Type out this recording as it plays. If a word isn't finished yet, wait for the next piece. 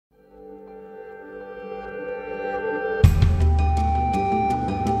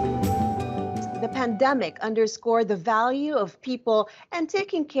pandemic underscored the value of people and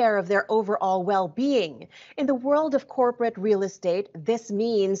taking care of their overall well-being. In the world of corporate real estate, this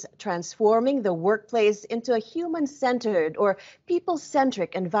means transforming the workplace into a human-centered or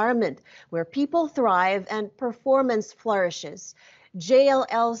people-centric environment where people thrive and performance flourishes.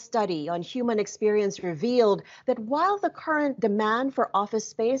 JLL study on human experience revealed that while the current demand for office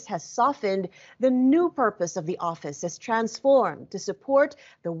space has softened, the new purpose of the office has transformed to support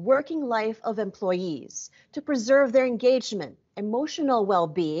the working life of employees, to preserve their engagement, emotional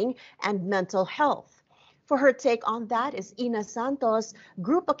well-being, and mental health. For her take on that is Ynna Santos,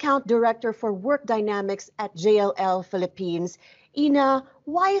 Group Account Director for Work Dynamics at JLL Philippines. Ina,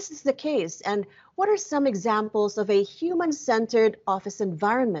 why is this the case, and what are some examples of a human-centered office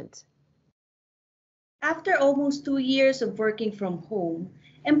environment? After almost 2 years of working from home,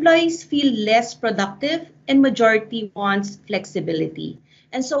 employees feel less productive and majority wants flexibility.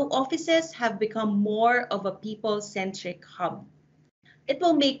 And so offices have become more of a people-centric hub. It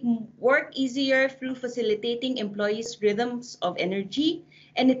will make work easier through facilitating employees' rhythms of energy,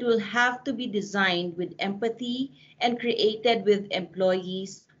 and it will have to be designed with empathy and created with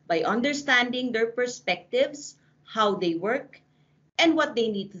employees by understanding their perspectives, how they work, and what they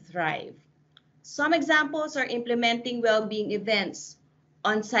need to thrive. Some examples are implementing well-being events,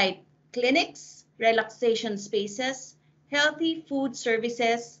 on-site clinics, relaxation spaces, healthy food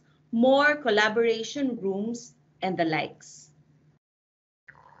services, more collaboration rooms, and the likes.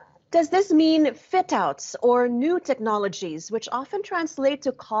 Does this mean fit-outs or new technologies, which often translate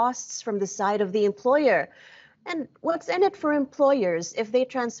to costs from the side of the employer? And what's in it for employers if they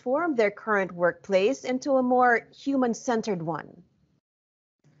transform their current workplace into a more human-centered one?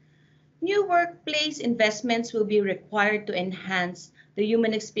 New workplace investments will be required to enhance the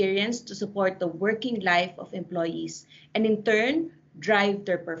human experience to support the working life of employees and in turn drive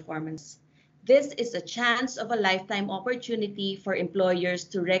their performance. This is a chance of a lifetime opportunity for employers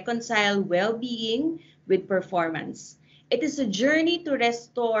to reconcile well-being with performance. It is a journey to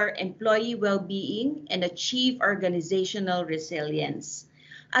restore employee well-being and achieve organizational resilience.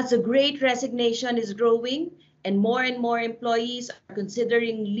 As the great resignation is growing, and more employees are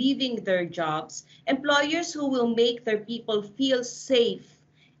considering leaving their jobs, employers who will make their people feel safe,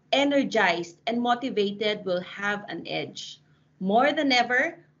 energized, and motivated will have an edge. More than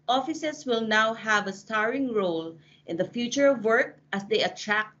ever, offices will now have a starring role in the future of work as they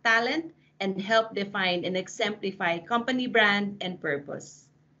attract talent and help define and exemplify company brand and purpose.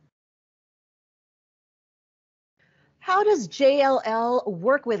 How does JLL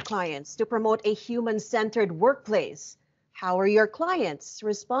work with clients to promote a human-centered workplace? How are your clients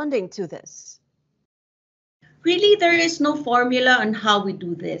responding to this? Really, there is no formula on how we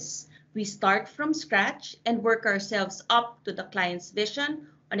do this. We start from scratch and work ourselves up to the client's vision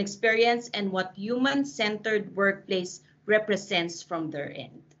on experience and what human-centered workplace represents from their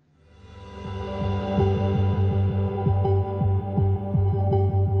end.